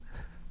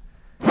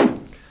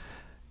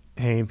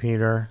Hey,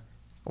 Peter.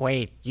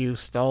 Wait, you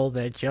stole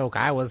the joke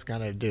I was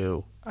going to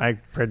do. I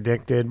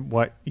predicted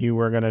what you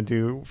were going to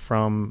do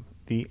from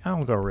the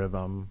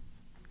algorithm.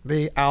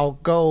 The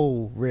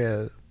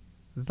algorithm.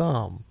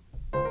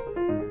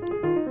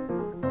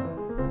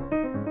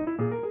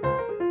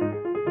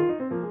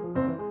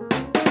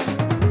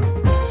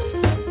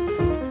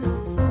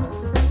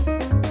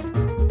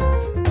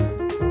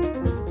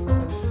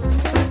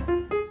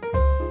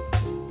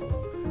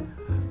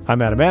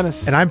 I'm Adam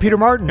Annis. And I'm Peter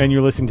Martin. And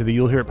you're listening to the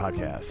You'll Hear It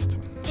podcast.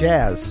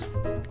 Jazz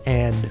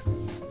and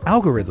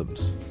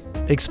algorithms.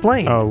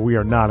 Explain. Oh, we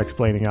are not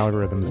explaining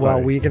algorithms. Well,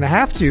 buddy. we're going to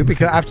have to,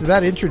 because after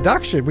that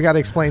introduction, we got to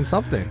explain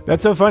something.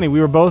 That's so funny. We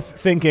were both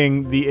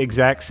thinking the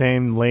exact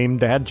same lame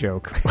dad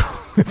joke.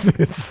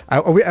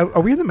 Are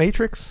we in the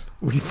Matrix?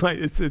 Are we in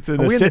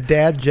the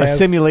dad jazz? A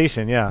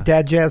simulation, yeah.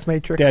 Dad jazz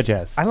Matrix? Dad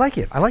jazz. I like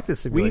it. I like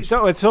this simulation.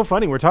 So it's so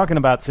funny. We're talking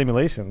about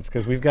simulations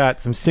because we've got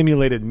some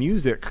simulated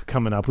music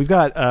coming up. We've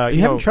got...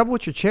 you having trouble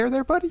with your chair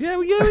there, buddy?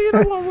 Yeah. You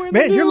know,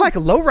 man, you're like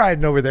a low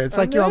riding over there. It's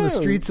like you're on the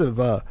streets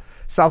of...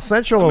 South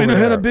Central over there. I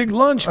had a big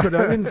lunch, but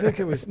I didn't think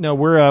it was... No,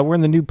 we're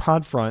in the new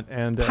pod front.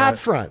 And, pod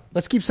front.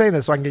 Let's keep saying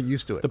this so I can get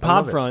used to it. The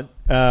pod front.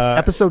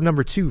 Episode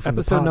number 2 from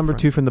the pod front. Episode number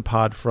 2 from the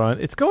pod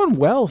front. It's going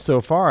well so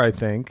far, I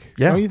think.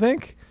 Yeah. What do you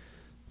think?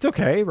 It's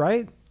okay,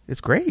 right? It's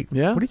great.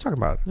 Yeah. What are you talking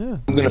about? Yeah.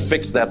 I'm going to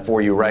fix that for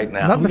you right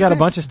now. We got a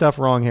bunch of stuff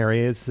wrong,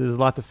 Harry. There's a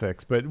lot to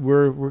fix, but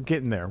we're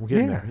getting there. We're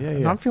getting there.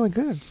 Yeah. I'm feeling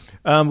good.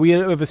 We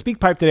have a speak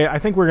pipe today. I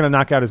think we're going to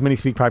knock out as many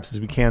speak pipes as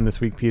we can this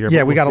week, Peter.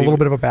 Yeah, we got a little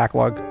bit of a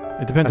backlog.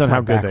 It depends on how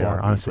good they are,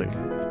 honestly.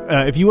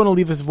 If you want to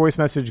leave us a voice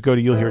message, go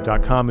to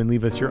you'llhear.com and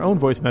leave us your own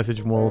voice message,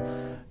 and we'll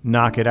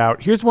knock it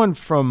out. Here's one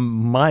from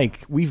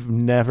Mike. We've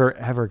never,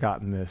 ever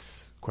gotten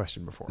this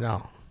question before.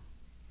 No.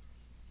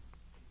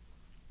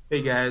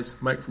 Hey guys,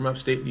 Mike from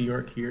upstate New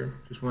York here.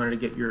 Just wanted to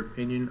get your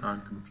opinion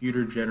on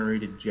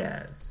computer-generated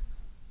jazz.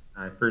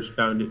 I first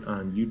found it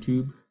on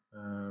YouTube.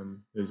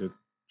 There's a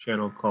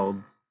channel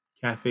called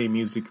Cafe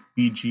Music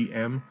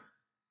BGM,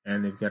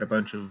 and they've got a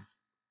bunch of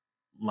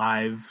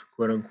live,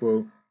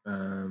 quote-unquote,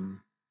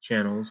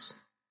 channels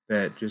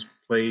that just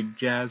play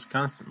jazz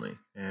constantly.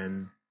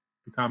 And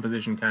the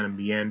composition kind of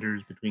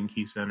meanders between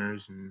key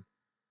centers, and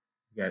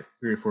you got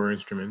 3 or 4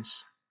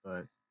 instruments,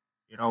 but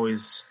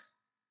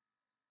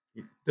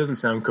it doesn't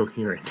sound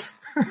coherent.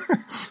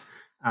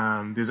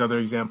 There's other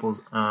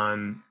examples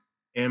on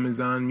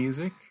Amazon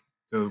Music.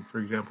 So, for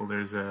example,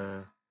 there's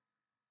a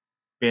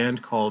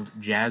band called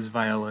Jazz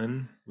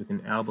Violin with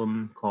an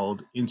album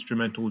called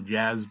Instrumental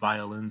Jazz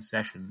Violin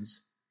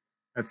Sessions.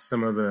 That's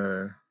some of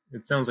the...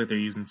 It sounds like they're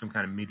using some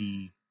kind of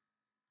MIDI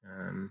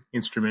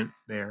instrument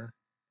there.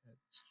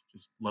 It's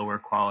just lower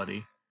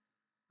quality.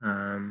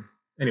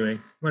 Anyway,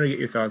 want to get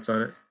your thoughts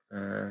on it.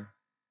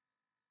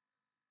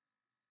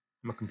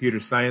 I'm a computer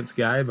science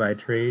guy by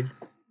trade,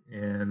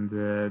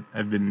 and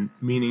I've been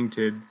meaning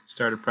to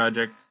start a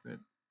project that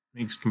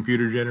makes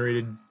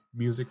computer-generated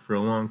music for a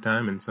long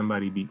time, and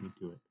somebody beat me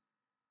to it.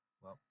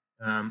 Well,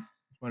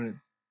 just wanted to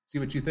see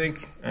what you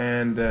think,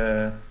 and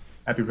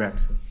happy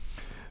practicing.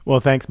 Well,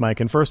 thanks,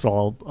 Mike. And first of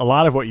all, a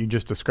lot of what you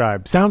just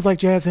described sounds like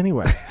jazz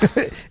anyway.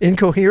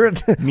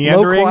 Incoherent,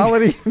 meandering. Low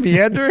quality,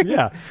 meandering.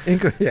 Yeah.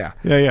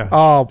 Yeah.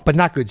 Oh, but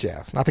not good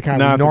jazz. Not the kind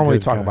we normally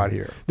talk about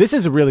here. This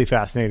is a really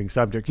fascinating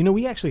subject. You know,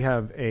 we actually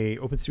have a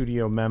Open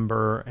Studio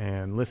member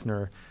and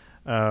listener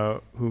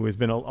who has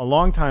been a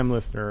long-time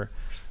listener,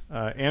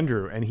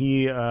 Andrew, and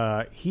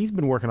he's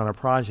been working on a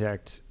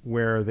project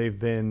where they've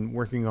been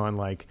working on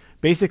like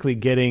basically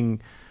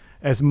getting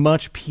as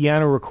much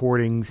piano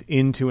recordings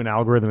into an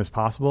algorithm as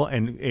possible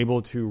and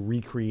able to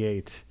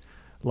recreate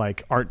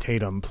like Art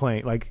Tatum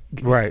playing, like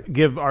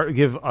give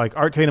like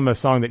Art Tatum a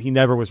song that he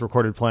never was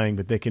recorded playing,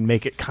 but they can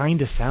make it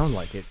kind of sound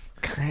like it.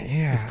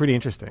 Yeah, it's pretty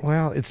interesting.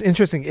 Well, it's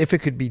interesting if it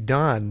could be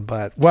done,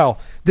 but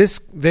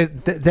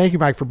thank you,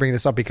 Mike, for bringing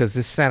this up, because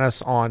this sent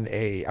us on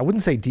I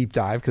wouldn't say deep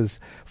dive, because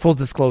full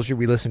disclosure,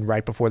 we listened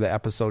right before the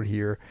episode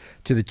here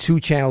to the 2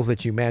 channels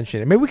that you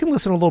mentioned, and maybe we can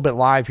listen a little bit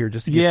live here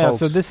just to get folks.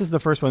 So this is the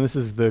first one. This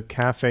is the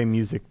Cafe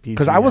Music BGM.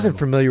 Because I wasn't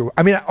familiar.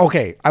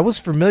 I was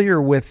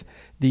familiar with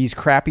these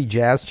crappy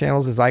jazz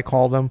channels, as I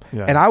called them,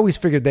 and I always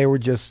figured they were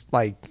just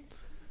like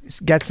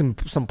get some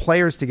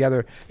players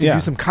together to do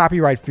some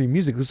copyright-free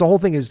music. Because the whole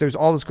thing is there's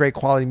all this great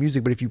quality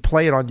music, but if you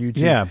play it on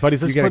YouTube, but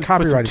you get a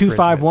copyright put some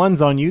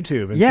 251s on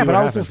YouTube. And but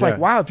I was just like,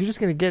 wow, if you're just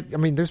going to get... I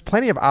mean, there's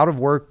plenty of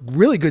out-of-work,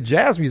 really good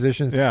jazz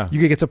musicians. Yeah. You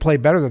could get to play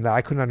better than that.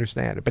 I couldn't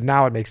understand it, but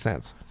now it makes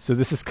sense. So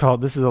this is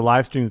a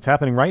live stream that's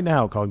happening right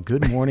now called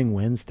Good Morning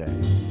Wednesday.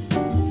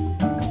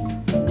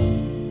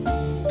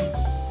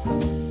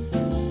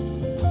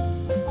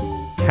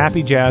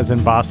 Happy jazz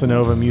and bossa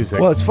nova music.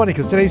 Well, it's funny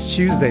because today's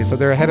Tuesday, so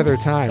they're ahead of their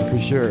time for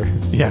sure.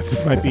 Yeah,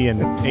 this might be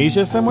in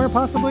Asia somewhere,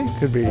 possibly.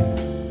 Could be.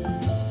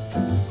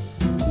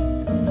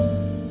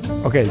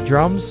 Okay,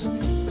 drums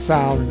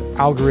sound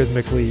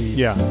algorithmically.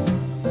 Yeah.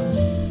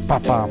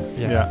 Pop-pom.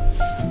 Yeah.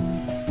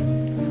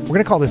 We're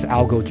going to call this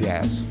algo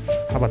jazz.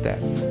 How about that?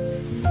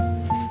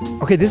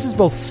 Okay, this is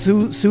both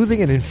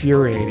soothing and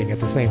infuriating at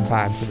the same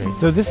time to me.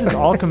 So this is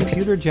all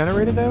computer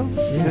generated, though?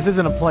 Yeah. This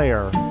isn't a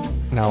player.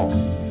 No.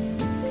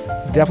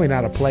 Definitely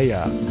not a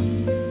playa.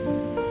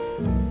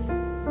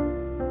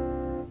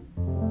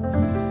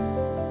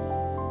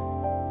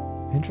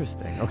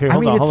 Interesting. Okay,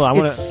 hold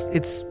on.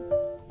 It's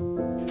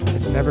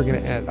never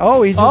going to end.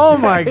 Oh, he just, oh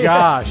my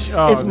gosh!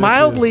 Oh, it's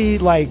mildly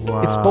like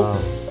wow. it's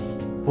both.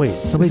 Wait,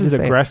 somebody this is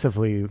just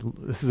aggressively.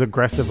 This is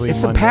aggressively.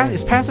 It's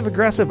it's passive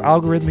aggressive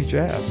algorithmic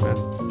jazz, man.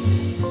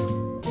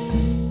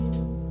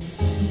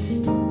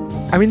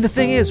 I mean, the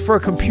thing is, for a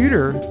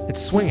computer,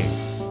 it's swinging.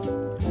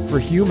 For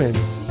humans,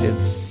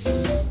 it's.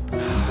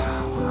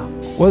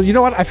 Well, you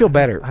know what? I feel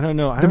better. I don't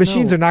know. The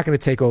machines are not going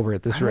to take over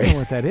at this rate. I don't know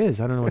what that is.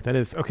 I don't know what that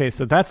is. Okay,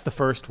 so that's the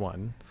first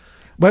one.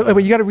 But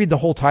you got to read the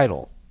whole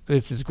title.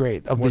 This is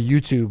great of the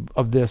YouTube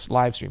of this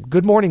live stream.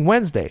 Good morning,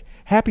 Wednesday.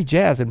 Happy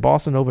jazz and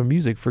bossa nova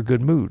music for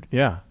good mood.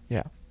 Yeah.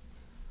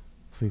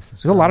 Please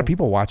subscribe. There's a lot of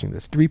people watching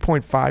this.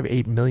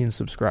 3.58 million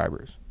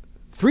subscribers.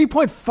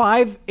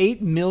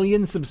 3.58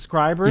 million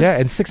subscribers? Yeah,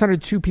 and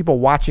 602 people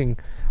watching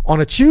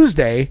on a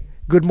Tuesday.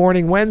 Good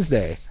morning,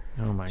 Wednesday.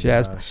 Oh my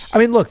jazz. Gosh. I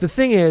mean, look, the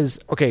thing is,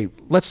 okay,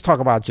 let's talk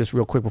about just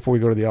real quick before we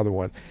go to the other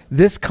one.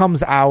 This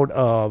comes out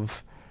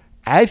of,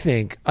 I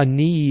think, a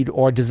need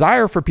or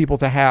desire for people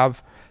to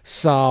have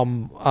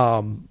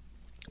some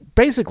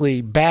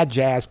basically bad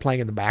jazz playing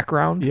in the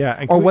background.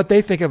 Yeah. Or what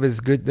they think of as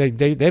good, they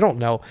don't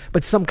know.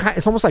 But some kind,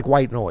 it's almost like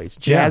white noise,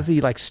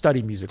 jazzy, like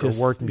study music just,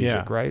 or work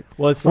music, right?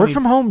 Well, it's funny. Work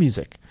from home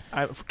music.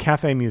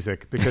 Cafe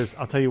music, because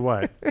I'll tell you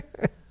what,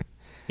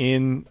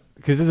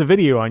 because there's a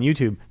video on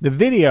YouTube. The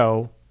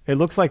video, it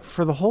looks like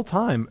for the whole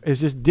time,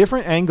 is just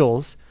different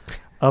angles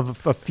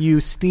of a few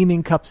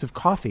steaming cups of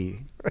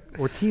coffee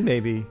or tea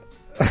maybe.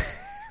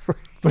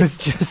 But it's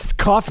just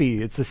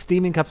coffee. It's a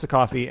steaming cups of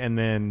coffee and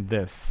then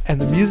this. And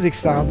the music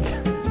sounds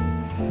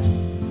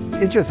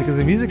interesting because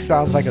the music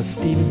sounds like a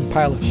steaming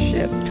pile of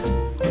shit.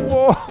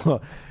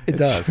 Whoa. It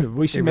does.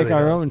 We should make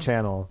our own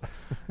channel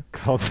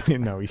called...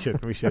 No, we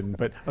shouldn't.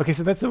 But okay,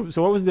 so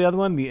so what was the other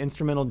one? The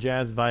instrumental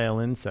jazz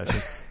violin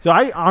session. So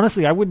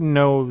I wouldn't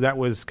know that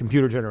was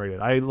computer generated.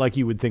 I like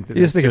you would think that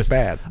you just think it's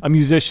bad. A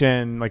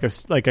musician, like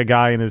a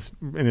guy in his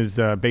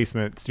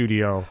basement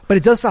studio. But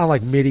it does sound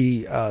like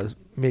MIDI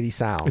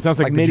sound. It sounds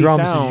like the MIDI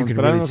drums sound, you can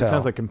but really I don't know if tell. it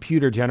sounds like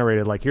computer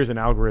generated. Like here's an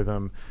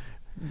algorithm.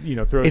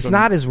 It's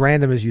not as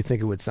random as you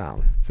think it would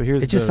sound. So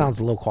it just sounds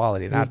low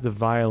quality. Here's the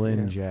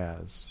violin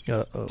jazz.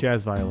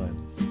 Jazz violin.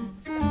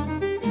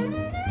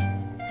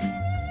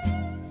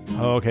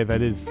 Oh, okay,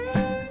 that is.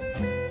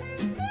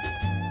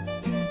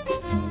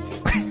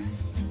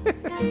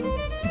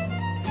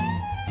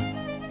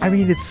 I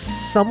mean, it's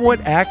somewhat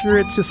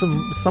accurate to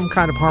some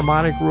kind of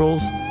harmonic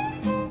rules,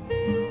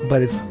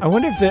 but it's. I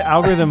wonder if the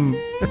algorithm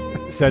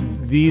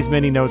said these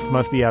many notes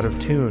must be out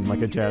of tune,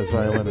 like a jazz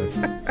violinist.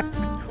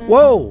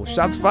 Whoa!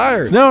 Shots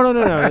fired. No. You know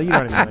what I mean?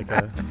 Like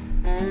a.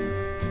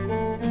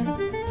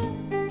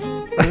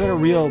 Is that a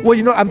real?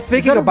 Well, I'm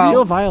thinking about a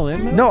real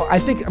violin. Though? No, I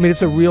mean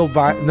it's a real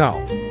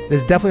No,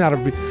 it's definitely not a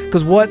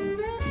because what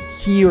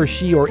he or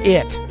she or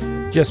it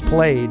just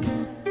played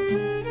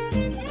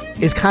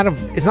is kind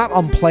of it's not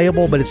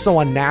unplayable, but it's so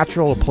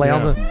unnatural to play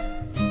on the.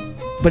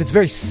 But it's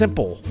very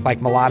simple, like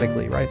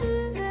melodically, right?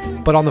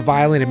 But on the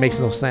violin, it makes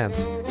no sense.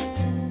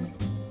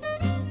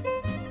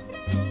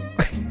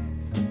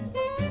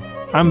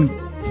 I'm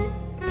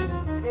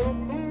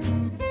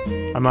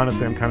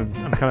honestly, I'm kind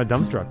of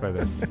dumbstruck by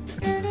this.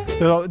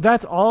 So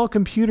that's all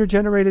computer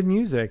generated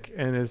music,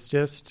 and it's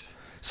just.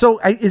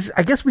 So I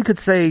guess we could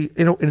say,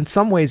 in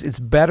some ways, it's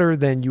better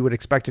than you would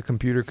expect a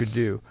computer could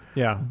do.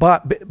 Yeah.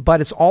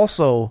 But it's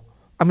also,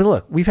 I mean,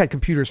 look, we've had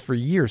computers for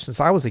years. Since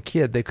I was a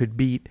kid, they could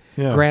beat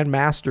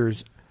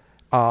grandmasters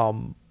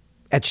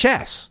at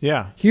chess.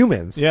 Yeah.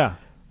 Humans. Yeah.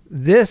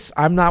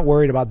 I'm not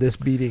worried about this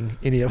beating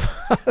any of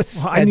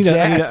us. Well, I need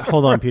to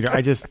hold on, Peter.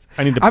 I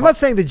need to. I'm not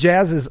saying the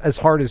jazz is as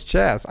hard as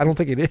chess. I don't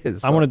think it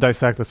is. I want to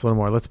dissect this a little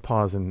more. Let's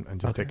pause and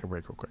just take a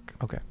break real quick.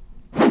 Okay.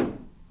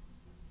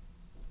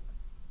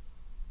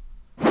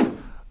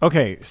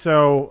 Okay,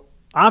 so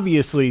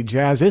obviously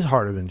jazz is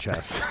harder than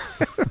chess.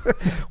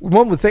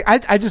 One would think. I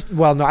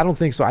don't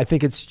think so. I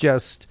think it's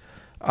just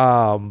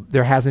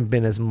there hasn't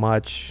been as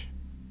much.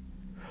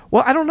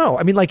 Well, I don't know.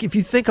 I mean, like if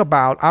you think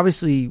about,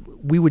 obviously,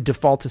 we would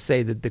default to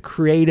say that the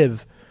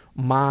creative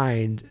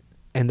mind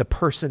and the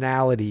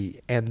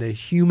personality and the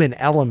human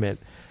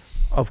element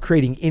of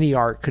creating any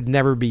art could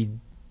never be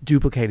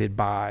duplicated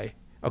by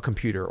a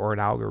computer or an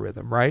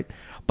algorithm, right?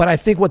 But I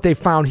think what they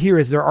found here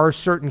is there are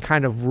certain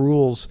kind of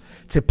rules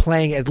to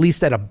playing, at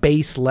least at a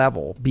base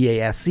level,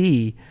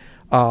 BASE,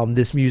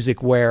 this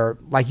music where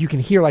like you can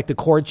hear like the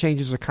chord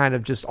changes are kind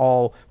of just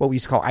all what we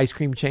used to call ice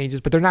cream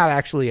changes, but they're not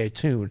actually a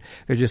tune.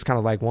 They're just kind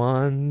of like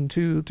 1,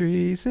 2,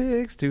 3,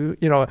 6, 2,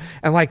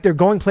 and like they're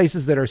going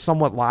places that are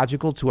somewhat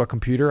logical to a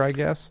computer, I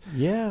guess.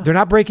 Yeah. They're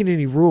not breaking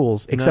any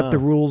rules except the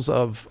rules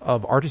of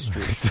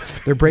artistry.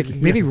 They're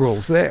breaking many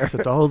rules there.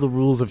 Except all the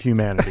rules of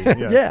humanity.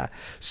 Yeah. Yeah.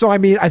 So I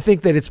mean, I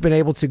think that it's been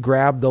able to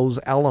grab those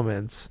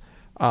elements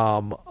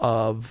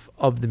of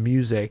the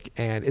music,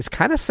 and it's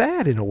kind of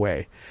sad in a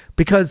way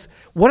because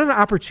what an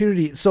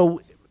opportunity.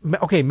 So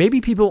okay,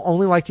 maybe people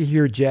only like to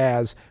hear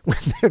jazz when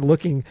they're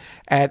looking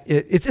at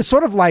it. It's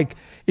sort of like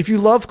if you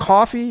love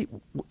coffee,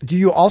 do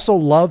you also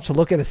love to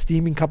look at a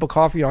steaming cup of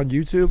coffee on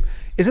YouTube?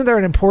 Isn't there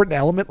an important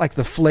element like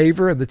the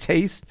flavor and the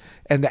taste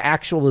and the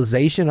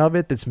actualization of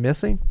it that's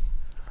missing?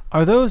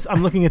 Are those?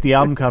 I'm looking at the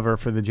album cover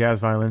for the jazz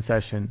violin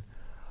session.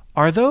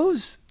 Are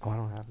those? Oh, I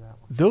don't have that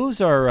one. Those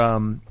are.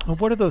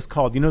 What are those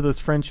called? You know those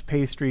French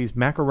pastries,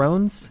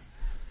 macarons.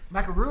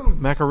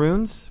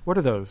 Macaroons. What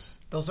are those?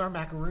 Those are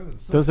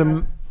macaroons. Those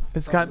are.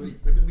 It's got.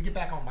 Let me get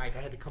back on mic.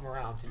 I had to come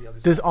around to the other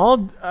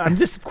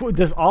side.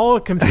 Does all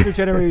computer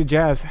generated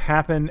jazz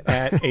happen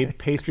at a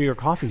pastry or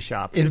coffee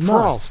shop in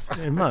France?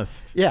 It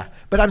must. Yeah,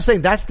 but I'm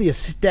saying that's the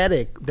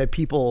aesthetic that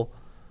people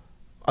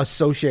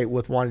associate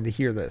with wanting to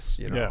hear this.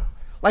 You know, Yeah.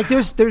 like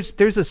there's a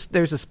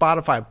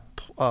Spotify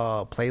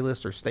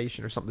playlist or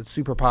station or something that's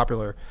super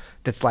popular.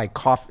 That's like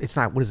coffee. It's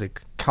not, what is it?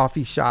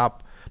 Coffee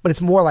shop, but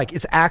it's more like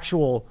it's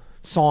actual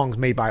songs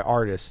made by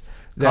artists.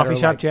 Coffee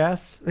shop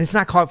jazz? It's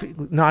not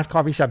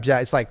coffee shop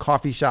jazz. It's like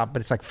coffee shop,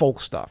 but it's like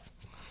folk stuff.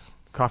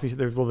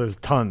 There's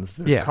tons.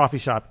 There's coffee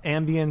shop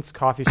ambience,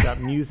 coffee shop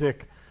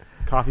music,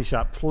 coffee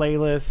shop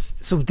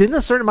playlist. So didn't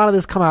a certain amount of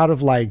this come out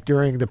of like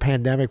during the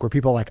pandemic where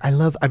people are like,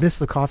 I miss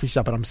the coffee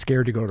shop, but I'm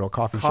scared to go to a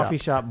coffee shop. Coffee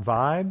shop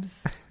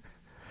vibes?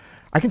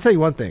 I can tell you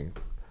one thing.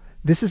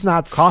 This is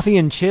not coffee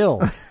and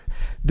chill.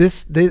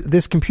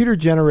 This computer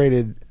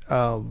generated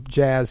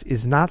jazz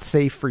is not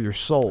safe for your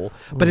soul,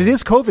 but it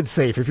is COVID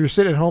safe if you're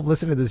sitting at home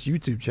listening to this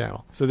YouTube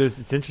channel. So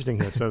it's interesting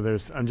here. So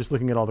I'm just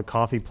looking at all the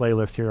coffee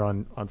playlists here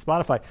on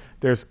Spotify.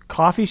 There's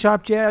coffee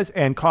shop jazz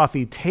and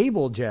coffee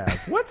table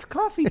jazz. What's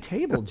coffee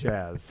table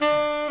jazz?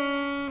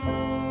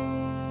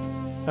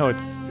 Oh,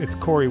 it's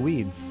Corey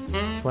Weeds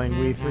playing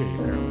Weed 3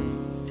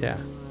 apparently. Yeah.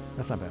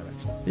 That's not bad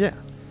actually. Yeah.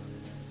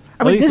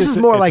 I mean, this is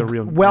more like,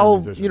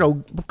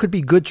 could be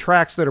good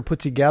tracks that are put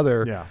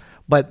together,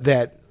 but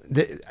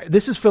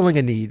this is filling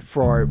a need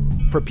for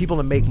people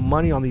to make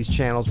money on these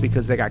channels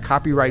because they got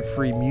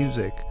copyright-free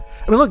music.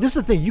 I mean, look, this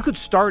is the thing. You could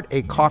start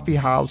a coffee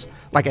house,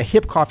 like a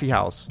hip coffee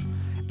house,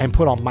 and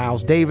put on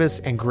Miles Davis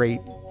and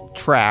great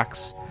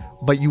tracks,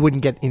 but you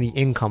wouldn't get any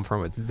income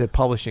from it. The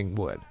publishing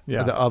would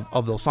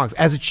of those songs,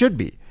 as it should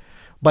be.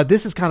 But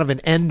this is kind of an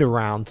end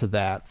around to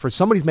that for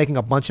somebody's making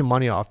a bunch of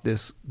money off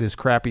this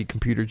crappy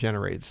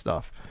computer-generated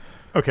stuff.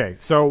 Okay,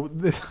 so,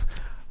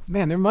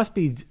 man, there must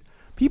be...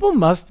 People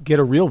must get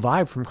a real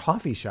vibe from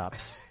coffee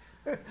shops.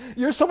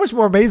 You're so much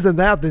more amazed than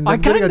that than I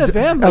kind of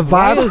am. Like,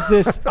 why is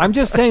this? I'm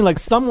just saying, like,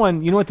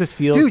 someone, you know what this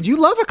feels? Dude, you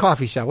love a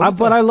coffee shop.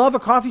 I love a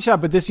coffee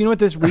shop, but this, you know what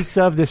this reeks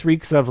of? This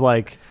reeks of,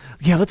 like,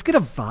 yeah, let's get a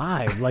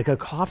vibe, like a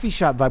coffee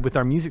shop vibe with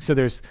our music. So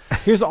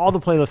here's all the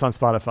playlists on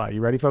Spotify.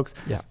 You ready, folks?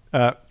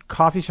 Yeah.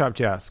 Coffee shop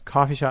jazz,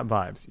 coffee shop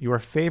vibes, your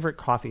favorite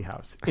coffee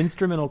house,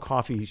 instrumental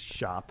coffee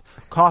shop,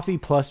 coffee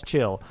plus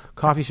chill,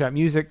 coffee shop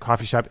music,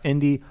 coffee shop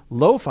indie,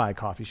 lo-fi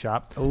coffee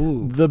shop,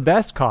 the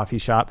best coffee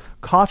shop,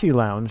 coffee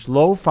lounge,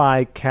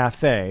 lo-fi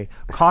cafe,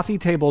 coffee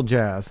table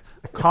jazz,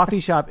 coffee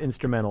shop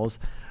instrumentals,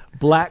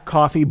 black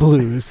coffee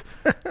blues,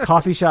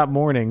 coffee shop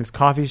mornings,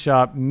 coffee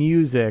shop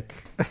music,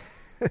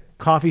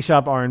 coffee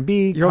shop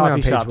R&B,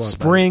 coffee shop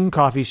spring,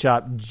 coffee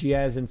shop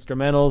jazz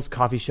instrumentals,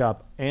 coffee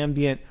shop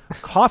ambient,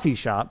 coffee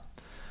shop,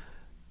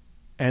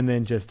 and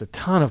then just a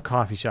ton of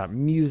coffee shop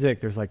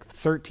music. There's like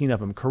 13 of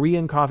them.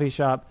 Korean coffee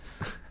shop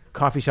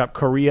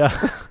Korea.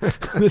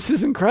 This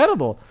is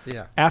incredible.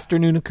 Yeah.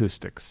 Afternoon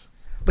acoustics.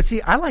 But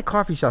see, I like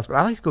coffee shops, but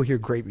I like to go hear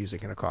great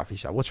music in a coffee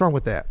shop. What's wrong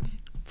with that?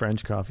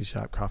 French coffee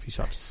shop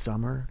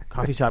summer,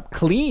 coffee shop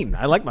clean.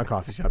 I like my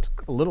coffee shops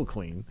a little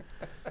clean.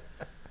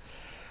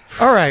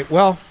 All right,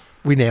 well,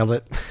 we nailed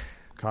it.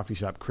 Coffee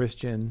shop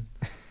Christian.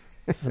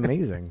 This is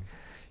amazing.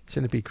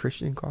 Shouldn't it be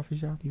Christian coffee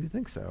shop? You would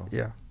think so.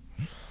 Yeah.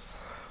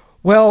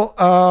 Well,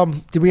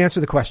 did we answer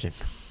the question?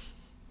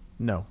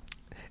 No.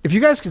 If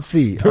you guys could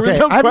see,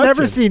 no I've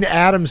never seen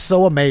Adam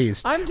so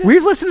amazed.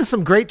 We've listened to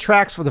some great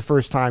tracks for the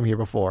first time here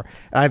before,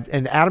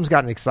 and Adam's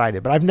gotten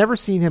excited, but I've never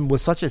seen him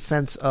with such a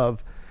sense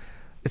of...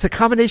 It's a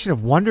combination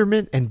of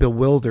wonderment and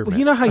bewilderment. Well,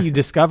 you know how you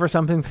discover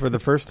something for the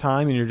first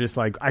time and you're just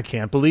like, I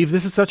can't believe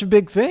this is such a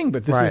big thing,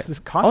 but this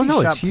coffee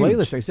shop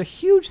playlist. It's a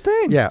huge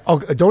thing. Yeah. Oh,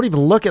 don't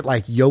even look at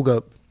like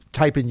yoga.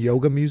 Type in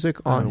yoga music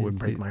on. It would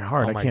break my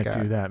heart. I can't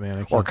do that,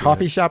 man. Or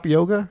coffee shop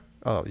yoga.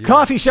 Oh, yeah.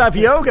 Coffee shop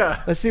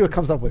yoga. Let's see what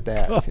comes up with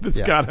that. Oh, it's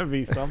got to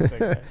be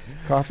something.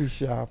 Coffee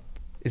shop.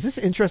 Is this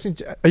interesting?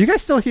 Are you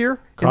guys still here?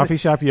 Coffee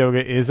shop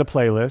yoga is a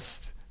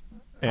playlist.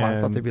 And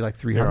I thought there'd be like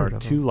 300. There are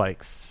 2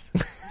 likes.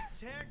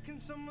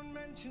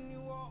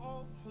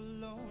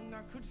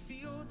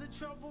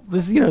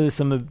 This, there's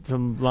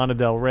some Lana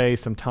Del Rey,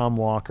 some Tom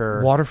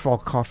Walker. Waterfall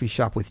coffee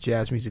shop with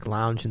jazz music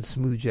lounge and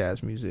smooth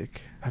jazz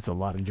music. That's a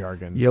lot of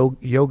jargon.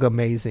 Yoga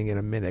amazing in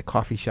a minute.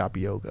 Coffee shop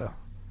yoga.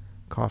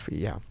 Coffee,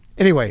 yeah.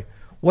 Anyway,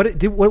 what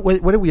did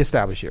we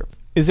establish here?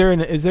 I want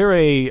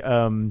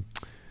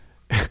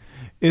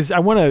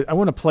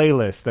a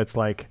playlist that's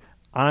like,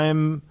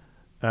 I'm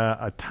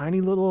a tiny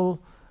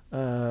little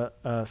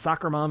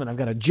soccer mom and I've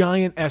got a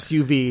giant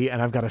SUV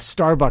and I've got a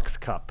Starbucks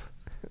cup.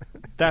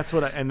 That's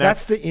what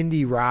that's the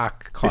indie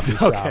rock coffee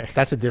shop.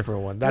 That's a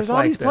different one. That's There's all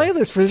like these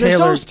playlists for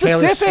Taylor, they're so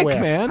specific, Taylor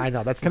Swift. man. I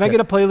know. Can I get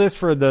a playlist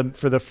for the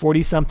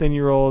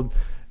 40-something-year-old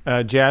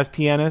jazz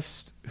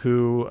pianist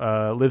who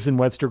lives in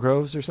Webster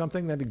Groves or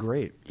something? That'd be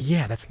great.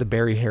 Yeah, that's the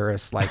Barry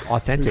Harris, like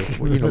authentic.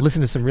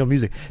 Listen to some real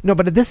music. No,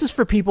 but this is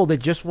for people that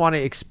just want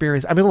to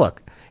experience. I mean,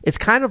 look, it's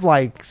kind of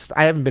like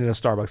I haven't been in a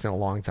Starbucks in a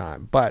long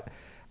time, but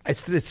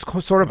it's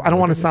sort of. I don't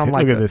want to sound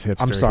like. Look at this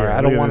hipster. I'm sorry, here.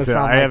 I don't want to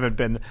sound. I haven't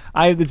been.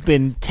 It's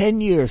been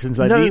 10 years since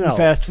I've eaten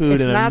fast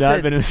food, and I've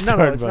not been in a Starbucks.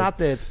 No, it's not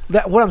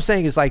that. What I'm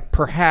saying is like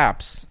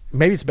perhaps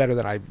maybe it's better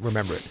than I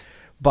remember it.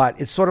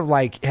 But it's sort of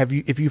like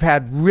if you've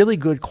had really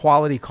good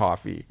quality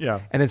coffee,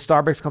 and then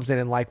Starbucks comes in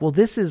and like, well,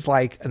 this is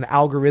like an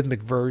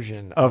algorithmic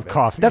version of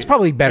coffee. That's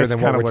probably better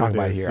than what we're talking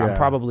about here.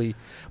 Yeah.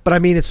 But I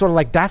mean, it's sort of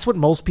like that's what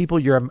most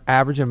people, your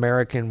average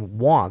American,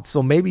 wants.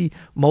 So maybe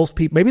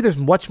there's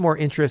much more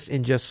interest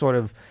in just sort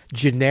of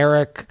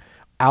generic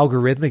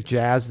algorithmic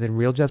jazz than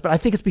real jazz. But I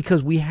think it's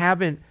because we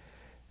haven't.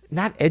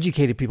 Not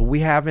educated people.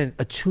 We haven't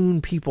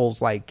attuned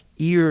people's like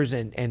ears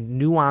and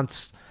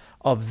nuance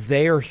of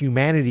their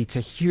humanity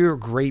to hear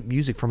great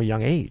music from a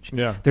young age.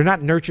 Yeah. They're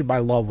not nurtured by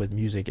love with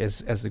music,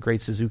 as the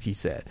great Suzuki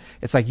said.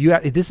 It's like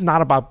this is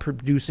not about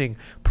producing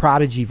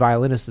prodigy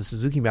violinists the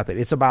Suzuki method.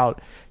 It's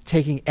about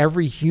taking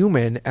every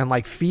human and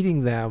like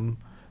feeding them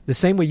the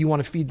same way you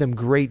want to feed them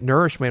great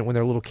nourishment when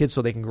they're little kids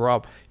so they can grow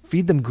up.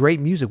 Feed them great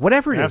music,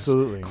 whatever it is.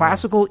 Absolutely.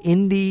 Classical,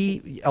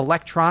 indie,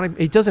 electronic,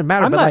 it doesn't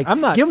matter.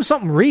 I'm not, give them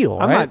something real,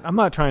 right? I'm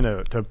not trying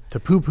to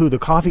poo-poo the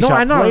coffee shop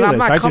I know. playlist. I'm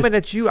not coming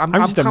at you. I'm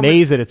just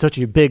amazed that it's such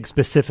a big,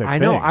 specific I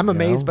know. thing, I'm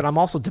amazed, but I'm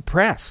also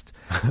depressed.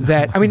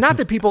 That I mean, not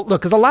that people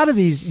look, because a lot of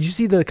these, you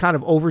see the kind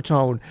of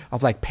overtone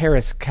of like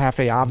Paris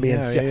cafe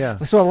ambience. Yeah.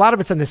 So a lot of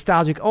it's a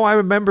nostalgic. Oh, I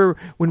remember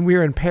when we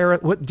were in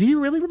Paris. What do you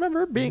really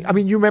remember being? I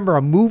mean, you remember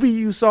a movie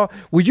you saw?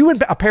 Were you in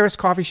a Paris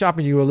coffee shop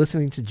and you were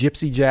listening to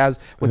gypsy jazz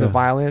with a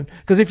violin?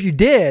 Because if you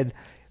did,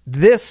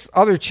 this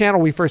other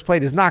channel we first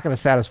played is not going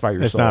to satisfy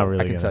your soul. Not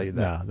really. I can tell you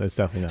that. No, that's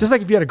definitely not. Just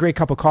like if you had a great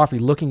cup of coffee,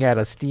 looking at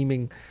a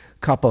steaming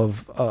cup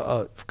of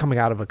coming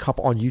out of a cup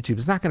on YouTube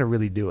is not going to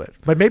really do it.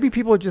 But maybe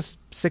people are just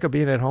sick of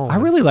being at home. I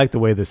really like the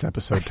way this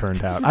episode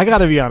turned out. I got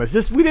to be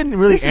honest. We didn't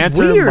really answer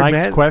weird,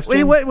 Mike's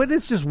question. Wait,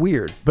 it's just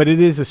weird. But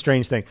it is a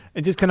strange thing.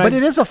 But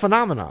it is a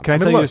phenomenon. Can I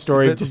tell you a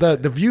story?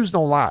 The views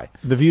don't lie.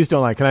 The views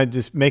don't lie. Can I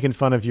just making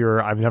fun of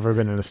your? I've never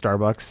been in a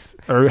Starbucks.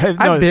 I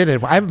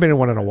haven't been in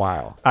one in a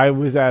while. I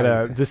was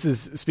at this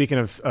is speaking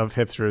of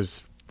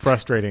hipsters.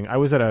 Frustrating. I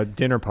was at a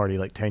dinner party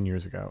like 10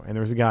 years ago, and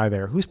there was a guy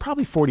there who's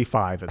probably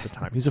 45 at the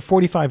time. He's a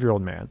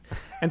 45-year-old man.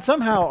 And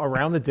somehow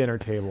around the dinner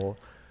table,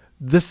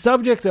 the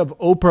subject of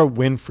Oprah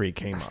Winfrey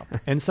came up.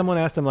 And someone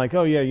asked him, like,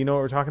 oh, yeah, you know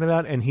what we're talking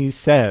about? And he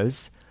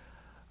says,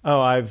 oh,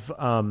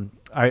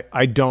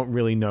 I don't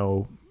really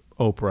know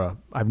Oprah.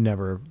 I've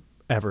never,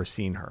 ever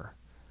seen her.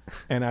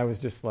 And I was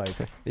just like,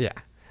 yeah,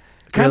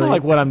 kind of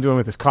like what I'm doing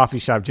with this coffee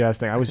shop jazz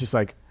thing. I was just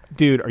like,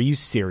 dude, are you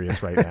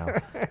serious right now?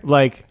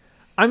 Like,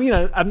 I mean,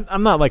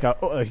 I'm not like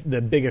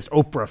the biggest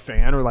Oprah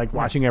fan or like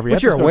watching every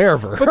episode. But you're aware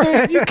of her.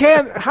 But you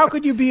can't. How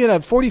could you be a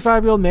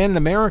 45-year-old man in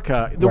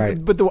America?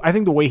 Right. But I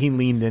think the way he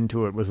leaned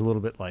into it was a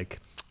little bit like,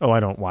 oh, I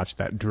don't watch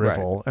that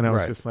drivel. Right. And I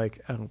was just like,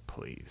 oh,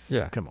 please.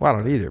 Yeah. Come on. Well, I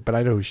don't either, but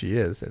I know who she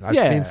is. And I've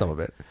seen some of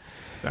it.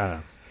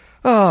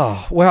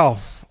 Oh, well,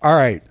 all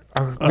right.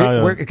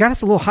 It got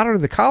us a little hot under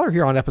the collar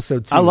here on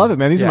episode 2. I love it,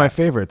 man. These are my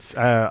favorites.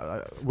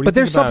 But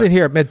there's something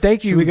here, man.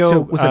 Thank you. Should we go?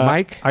 Was it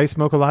Mike? Ice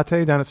mocha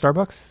latte down at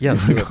Starbucks. Yeah,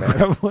 let's do it, man.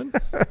 Grab one.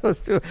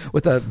 Let's do it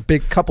with a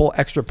big couple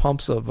extra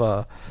pumps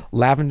of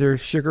lavender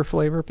sugar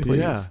flavor, please.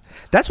 Yeah,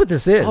 that's what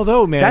this is.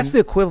 Although, man, that's the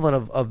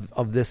equivalent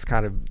of this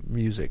kind of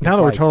music. Now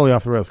that we're totally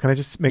off the rails, can I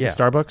just make a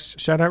Starbucks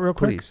shout out real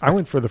quick? Please. I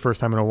went for the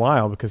first time in a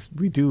while because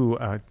we do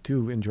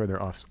enjoy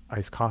their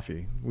iced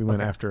coffee. We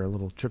went after a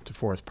little trip to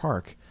Forest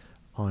Park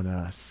on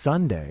a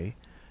Sunday.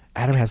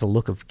 Adam has a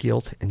look of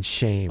guilt and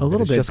shame. A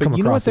little bit, but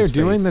you know what they're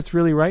doing that's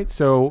really right?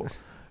 So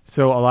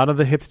a lot of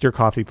the hipster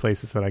coffee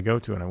places that I go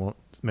to, and I won't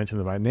mention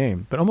them by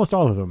name, but almost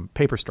all of them,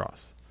 paper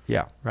straws.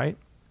 Yeah. Right?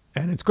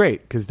 And it's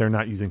great because they're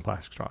not using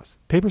plastic straws.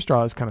 Paper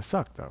straws kind of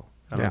suck, though.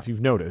 I don't know if you've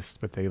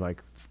noticed, but they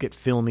like get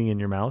filmy in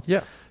your mouth.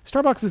 Yeah.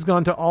 Starbucks has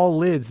gone to all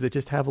lids that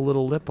just have a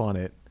little lip on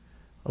it,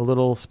 a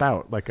little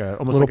spout, like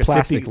almost like a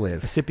plastic sippy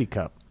lid, a sippy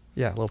cup.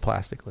 Yeah, a little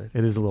plastic lid.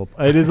 It is a little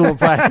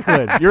plastic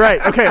lid. You're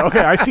right. Okay.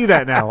 I see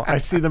that now. I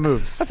see the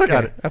moves. That's okay.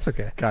 Got it. That's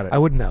okay. Got it. I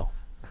wouldn't know.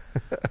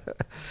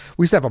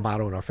 We used to have a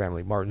motto in our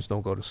family: Martins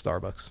don't go to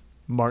Starbucks.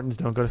 Martins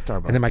don't go to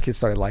Starbucks. And then my kids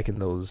started liking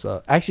those.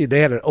 Actually, they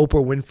had an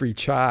Oprah Winfrey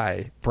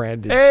chai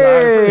branded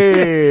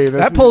chai.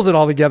 That pulls it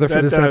all together for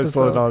this episode.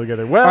 Pull it all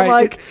together. Well, all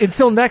right,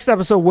 until next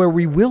episode, where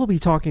we will be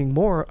talking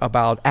more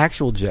about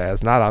actual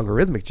jazz, not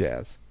algorithmic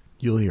jazz.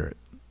 You'll hear it.